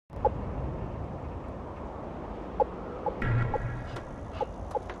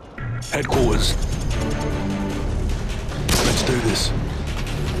Headquarters. Let's do this.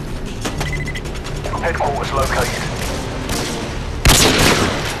 Headquarters located.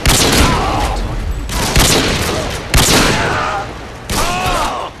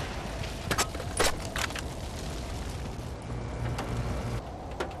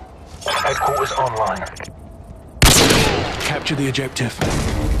 Headquarters online. Capture the objective.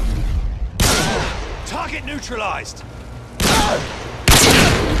 Target neutralized.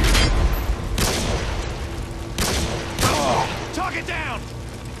 Target down.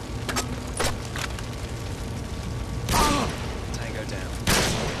 Tango down.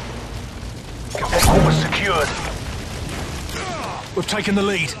 Headquarters secured. We've taken the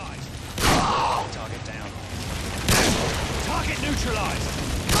lead. Target down. Target neutralized.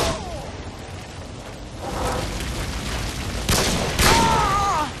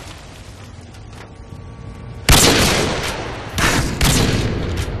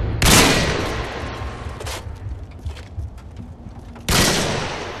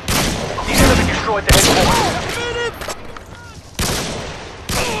 Destroyed the headquarters.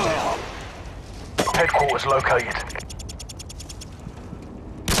 Headquarters located.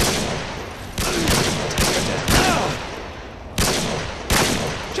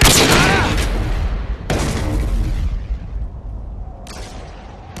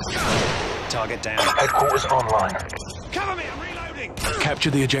 Target down. Headquarters online. Cover me, I'm reloading. Capture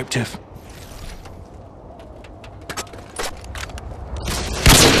the objective.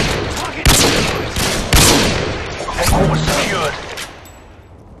 Target neutralized. Headquarters secured.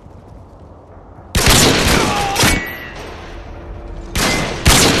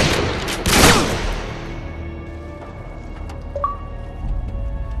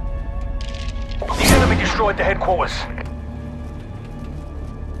 The enemy destroyed the headquarters.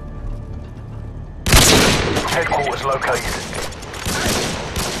 Headquarters located.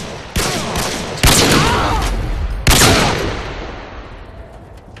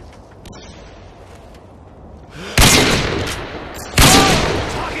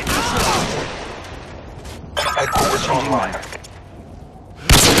 Headquarters online.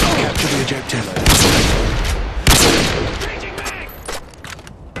 Capture the objective. Changing mag.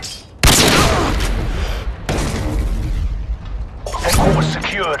 Headquarters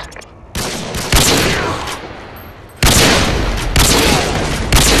secured.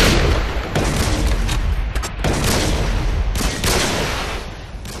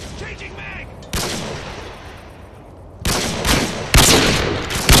 Changing mag.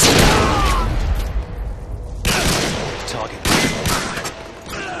 Target.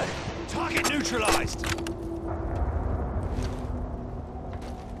 Target neutralized.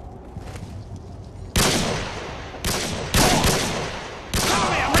 Cover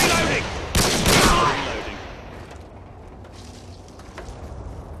me, I'm reloading. Reloading.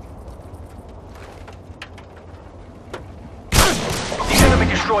 The enemy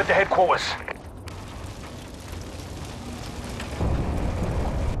destroyed the headquarters.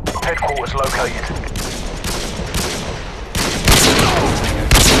 Headquarters located.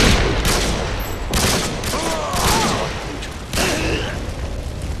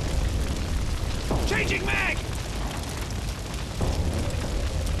 Changing mag.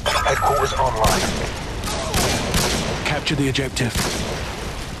 Headquarters online. Capture the objective.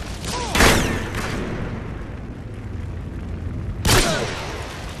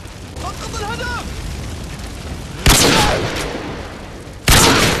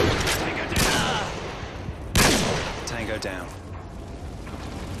 Tango down.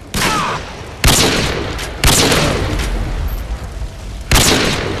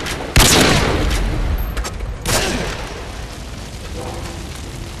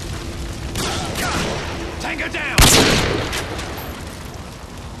 Tango down.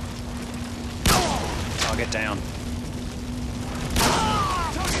 Target down.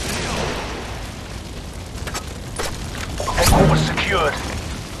 Target down. Headquarters secured.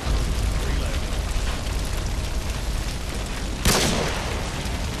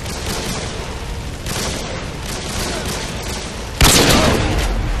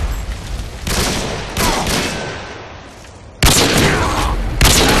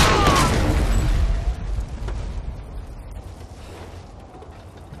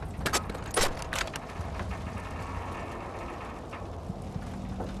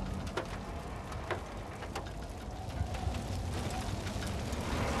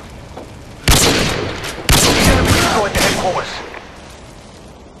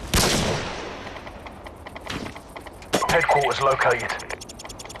 Headquarters located.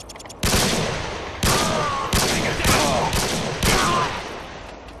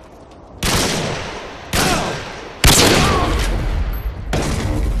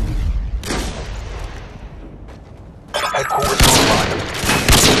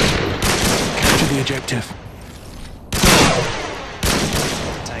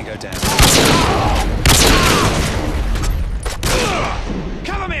 down.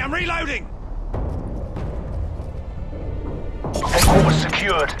 Cover me, I'm reloading! Headquarters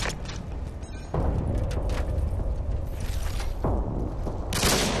secured.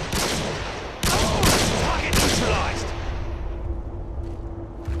 Target neutralized!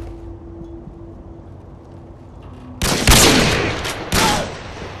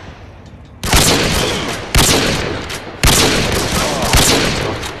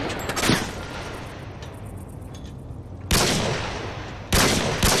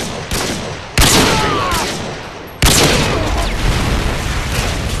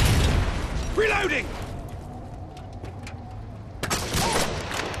 Reloading!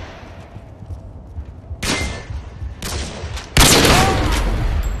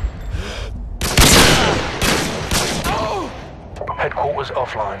 Headquarters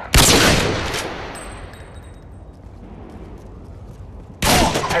offline.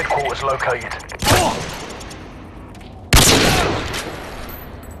 Headquarters located.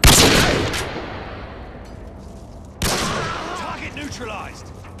 Target neutralized!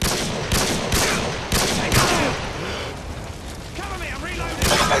 Take it down! Cover me, I'm reloading!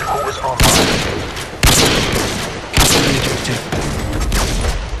 Headquarters online. Capture the objective.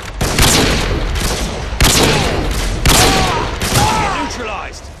 Target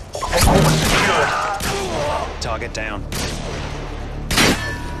neutralized! Headquarters secured. Target down.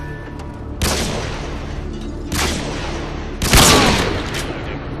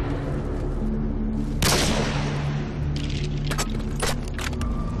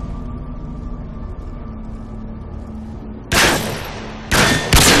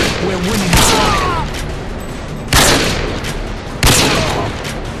 We're winning this fight.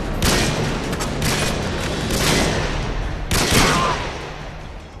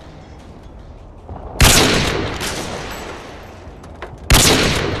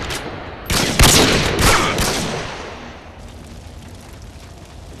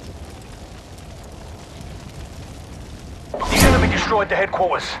 The enemy destroyed the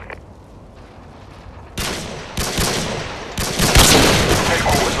headquarters.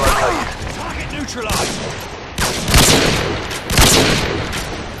 Headquarters located. Target neutralized!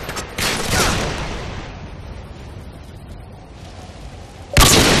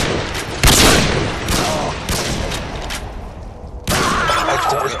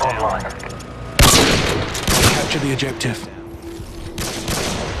 Headquarters online. Capture the objective.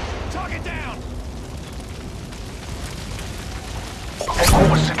 Target down!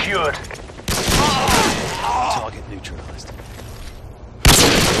 Headquarters secured. Target neutralized.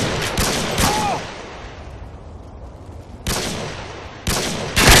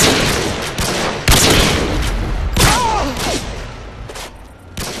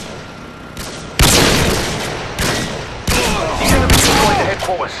 The enemy destroyed the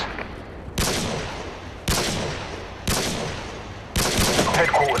headquarters.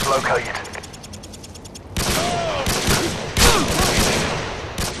 Headquarters located.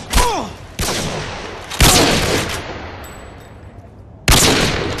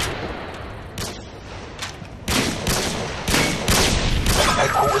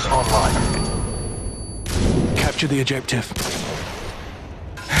 Headquarters online. Capture the objective.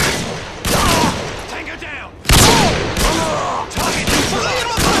 Tango down! Target neutralized!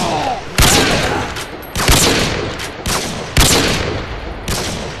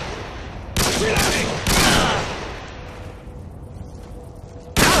 Reloading!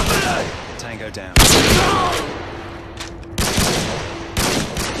 Tango down.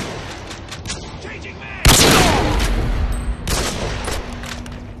 Changing man!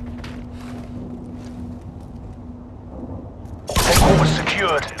 Headquarters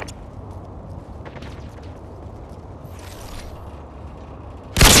secured.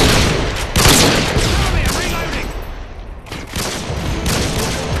 Cover me, I'm reloading!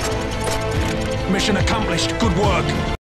 Mission accomplished. Good work.